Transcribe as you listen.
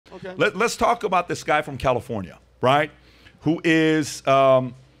Okay. Let's talk about this guy from California, right? Who is,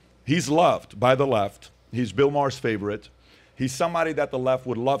 he's loved by the left. He's Bill Maher's favorite. He's somebody that the left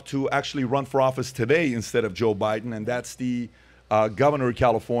would love to actually run for office today instead of Joe Biden, and that's the governor of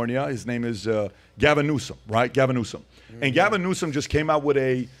California. His name is Gavin Newsom, right? Gavin Newsom. And Gavin Newsom just came out with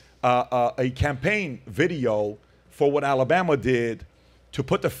a campaign video for what Alabama did to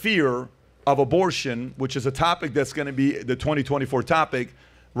put the fear of abortion, which is a topic that's going to be the 2024 topic.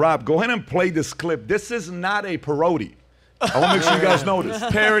 Rob, go ahead and play this clip. This is not a parody. I want to make sure you guys know this.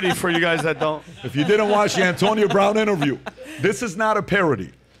 Parody for you guys that don't. If you didn't watch the Antonio Brown interview, this is not a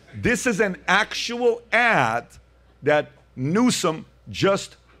parody. This is an actual ad that Newsom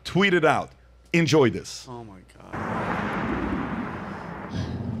just tweeted out. Enjoy this. Oh my God.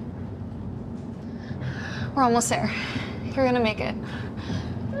 We're almost there. You're gonna make it.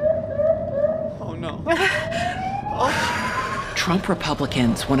 Oh no. Trump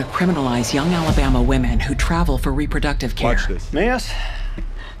Republicans want to criminalize young Alabama women who travel for reproductive care. Watch this. Miss,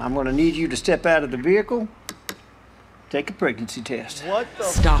 I'm going to need you to step out of the vehicle, take a pregnancy test. What the?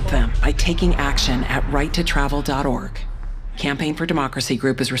 Stop them by taking action at righttotravel.org. Campaign for Democracy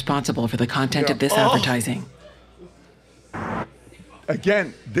Group is responsible for the content of this advertising.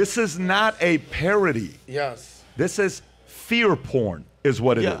 Again, this is not a parody. Yes. This is fear porn is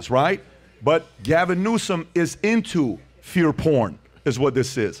what it is, right? But Gavin Newsom is into fear porn is what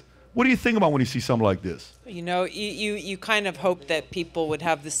this is. What do you think about when you see something like this? You know, you kind of hope that people would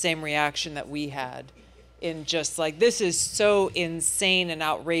have the same reaction that we had in just like, this is so insane and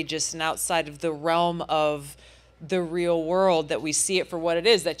outrageous and outside of the realm of the real world that we see it for what it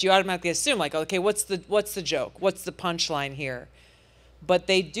is, that you automatically assume like, okay, what's the joke? What's the punchline here? But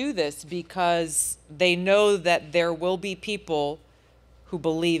they do this because they know that there will be people who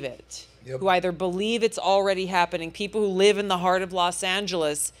believe it. Who either believe it's already happening, people who live in the heart of Los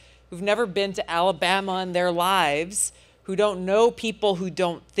Angeles, who've never been to Alabama in their lives, who don't know people who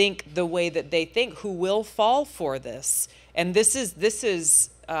don't think the way that they think, who will fall for this. And this is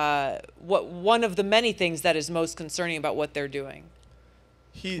one of the many things that is most concerning about what they're doing.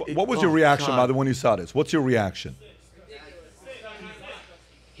 What was your reaction, by the way, when you saw this? What's your reaction?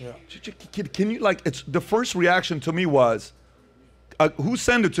 Yeah. Can you, like, it's the first reaction to me was, who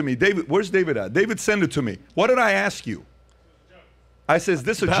sent it to me? David, where's David at? David sent it to me. What did I ask you? I says,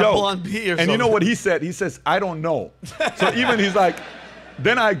 this a joke? And you know what he said? He says, I don't know. So even he's like,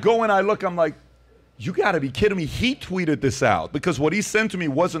 then I go and I look, I'm like, you gotta be kidding me. He tweeted this out because what he sent to me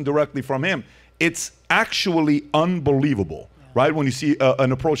wasn't directly from him. It's actually unbelievable, right? When you see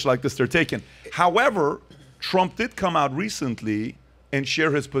an approach like this they're taking. However, Trump did come out recently and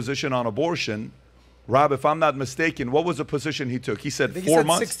share his position on abortion. Rob, if I'm not mistaken, what was the position he took? He said 4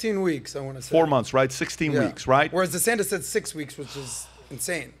 months? 16 weeks, I want to say. 4 months, right? 16 weeks, right? Whereas DeSantis said 6 weeks, which is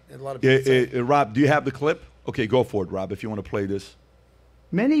insane. A lot of people say. Rob, do you have the clip? Okay, go for it, Rob, if you want to play this.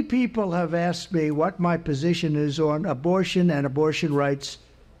 Many people have asked me what my position is on abortion and abortion rights,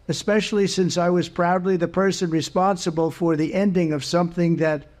 especially since I was proudly the person responsible for the ending of something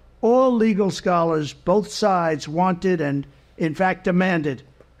that all legal scholars, both sides, wanted and, in fact, demanded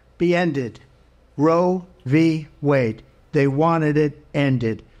be ended. Roe v. Wade. They wanted it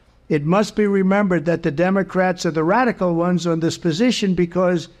ended. It must be remembered that the Democrats are the radical ones on this position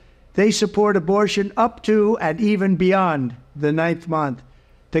because they support abortion up to and even beyond the 9th month.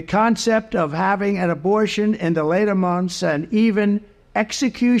 The concept of having an abortion in the later months and even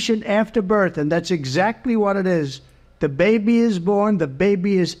execution after birth, and that's exactly what it is. The baby is born, the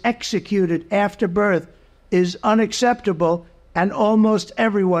baby is executed after birth, is unacceptable, and almost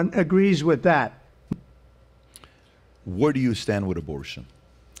everyone agrees with that. Where do you stand with abortion?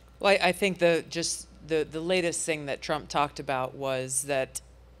 Well, I think the latest thing that Trump talked about was that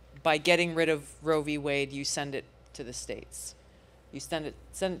by getting rid of Roe v. Wade, you send it to the states. You send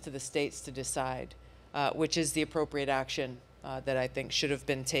it to the states to decide, which is the appropriate action that I think should have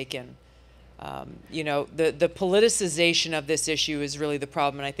been taken. You know, the politicization of this issue is really the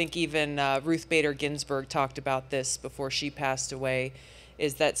problem. And I think even Ruth Bader Ginsburg talked about this before she passed away,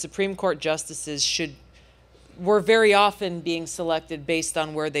 is that Supreme Court justices were very often being selected based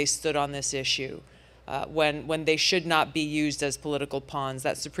on where they stood on this issue, when they should not be used as political pawns.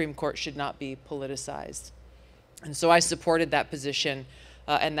 That Supreme Court should not be politicized. And so I supported that position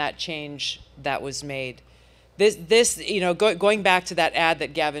and that change that was made. You know, going back to that ad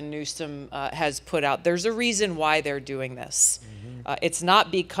that Gavin Newsom has put out, there's a reason why they're doing this. It's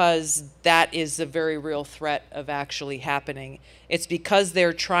not because that is a very real threat of actually happening. It's because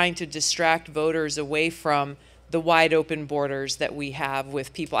they're trying to distract voters away from the wide open borders that we have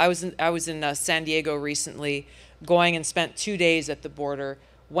with people. I was in San Diego recently, going and spent 2 days at the border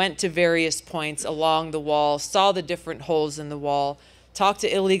went to various points along the wall, saw the different holes in the wall, talked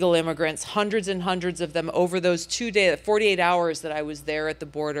to illegal immigrants, hundreds and hundreds of them over those 48 hours that I was there at the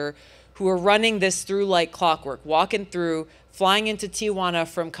border, who are running this through like clockwork, walking through, flying into Tijuana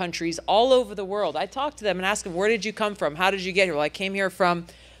from countries all over the world. I talked to them and asked them, where did you come from? How did you get here? Well, I came here from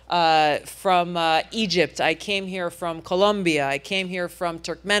Egypt. I came here from Colombia. I came here from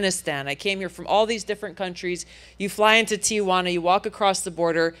Turkmenistan. I came here from all these different countries. You fly into Tijuana, you walk across the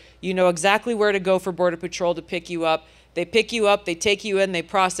border, you know exactly where to go for Border Patrol to pick you up. They pick you up, they take you in, they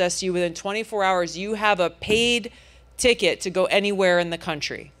process you. Within 24 hours, you have a paid ticket to go anywhere in the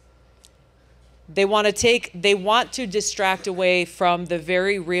country. They want to distract away from the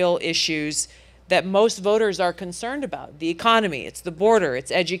very real issues that most voters are concerned about. The economy, it's the border,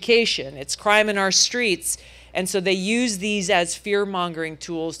 it's education, it's crime in our streets. And so they use these as fear-mongering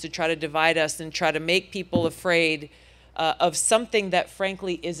tools to try to divide us and try to make people afraid of something that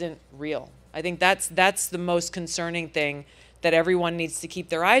frankly isn't real. I think that's the most concerning thing that everyone needs to keep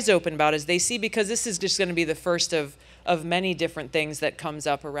their eyes open about as they see, because this is just going to be the first of many different things that comes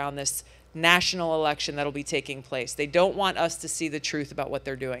up around this national election that'll be taking place. They don't want us to see the truth about what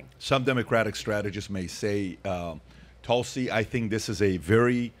they're doing. Some Democratic strategists may say, Tulsi, I think this is a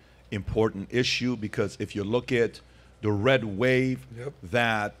very important issue, because if you look at the red wave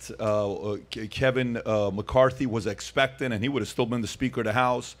that Kevin McCarthy was expecting, and he would have still been the Speaker of the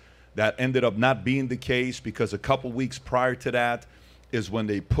House, that ended up not being the case, because a couple weeks prior to that is when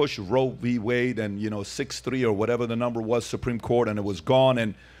they pushed Roe v. Wade and, 6-3 or whatever the number was, Supreme Court, and it was gone.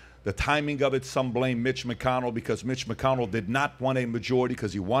 And the timing of it, some blame Mitch McConnell, because Mitch McConnell did not want a majority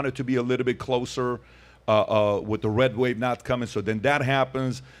because he wanted to be a little bit closer with the red wave not coming. So then that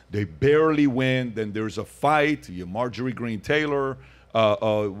happens. They barely win. Then there's a fight. Marjorie Greene Taylor,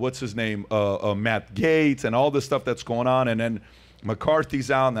 what's his name, Matt Gaetz, and all the stuff that's going on. And then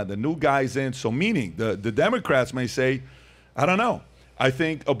McCarthy's out, now the new guy's in. So meaning the Democrats may say, I don't know. I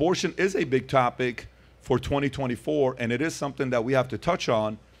think abortion is a big topic for 2024, and it is something that we have to touch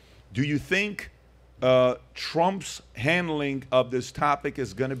on. Do you think Trump's handling of this topic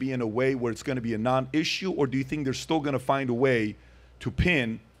is going to be in a way where it's going to be a non-issue, or do you think they're still going to find a way to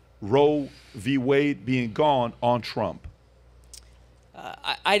pin Roe v. Wade being gone on Trump?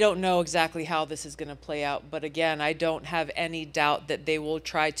 I don't know exactly how this is going to play out, but again, I don't have any doubt that they will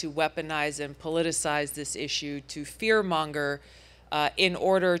try to weaponize and politicize this issue to fearmonger in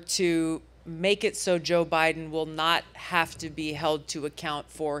order to make it so Joe Biden will not have to be held to account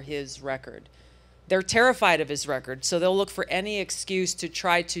for his record. They're terrified of his record, so they'll look for any excuse to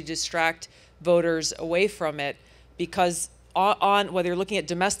try to distract voters away from it, because on whether you're looking at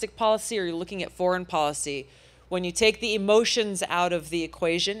domestic policy or you're looking at foreign policy, when you take the emotions out of the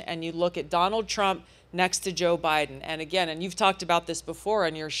equation and you look at Donald Trump next to Joe Biden, and again, and you've talked about this before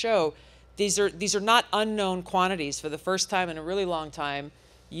on your show, these are not unknown quantities. For the first time in a really long time,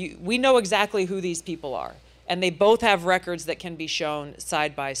 we know exactly who these people are, and they both have records that can be shown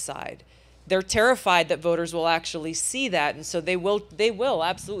side by side. They're terrified that voters will actually see that, and so they will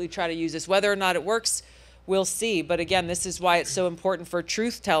absolutely try to use this. Whether or not it works, we'll see. But again, this is why it's so important for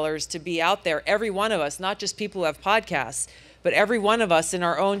truth tellers to be out there, every one of us, not just people who have podcasts, but every one of us in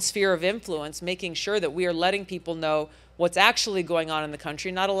our own sphere of influence, making sure that we are letting people know what's actually going on in the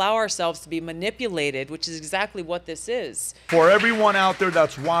country, not allow ourselves to be manipulated, which is exactly what this is. For everyone out there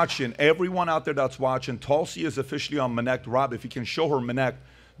that's watching, Tulsi is officially on Manect. Rob, if you can show her Manect,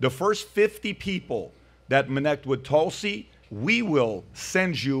 the first 50 people that Manect with Tulsi, we will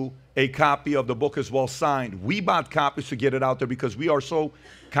send you a copy of the book as well signed. We bought copies to get it out there because we are so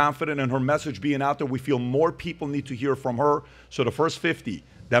confident in her message being out there. We feel more people need to hear from her. So the first 50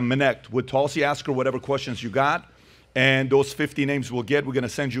 that Manect with Tulsi, ask her whatever questions you got, and those 50 names we'll get, we're going to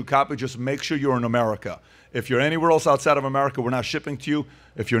send you a copy. Just make sure you're in America. If you're anywhere else outside of America, we're not shipping to you.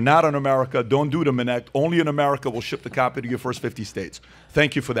 If you're not in America, don't do the Manect. Only in America we'll ship the copy to your first 50 states.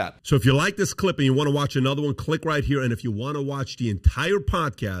 Thank you for that. So if you like this clip and you want to watch another one, click right here. And if you want to watch the entire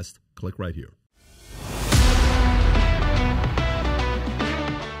podcast, click right here.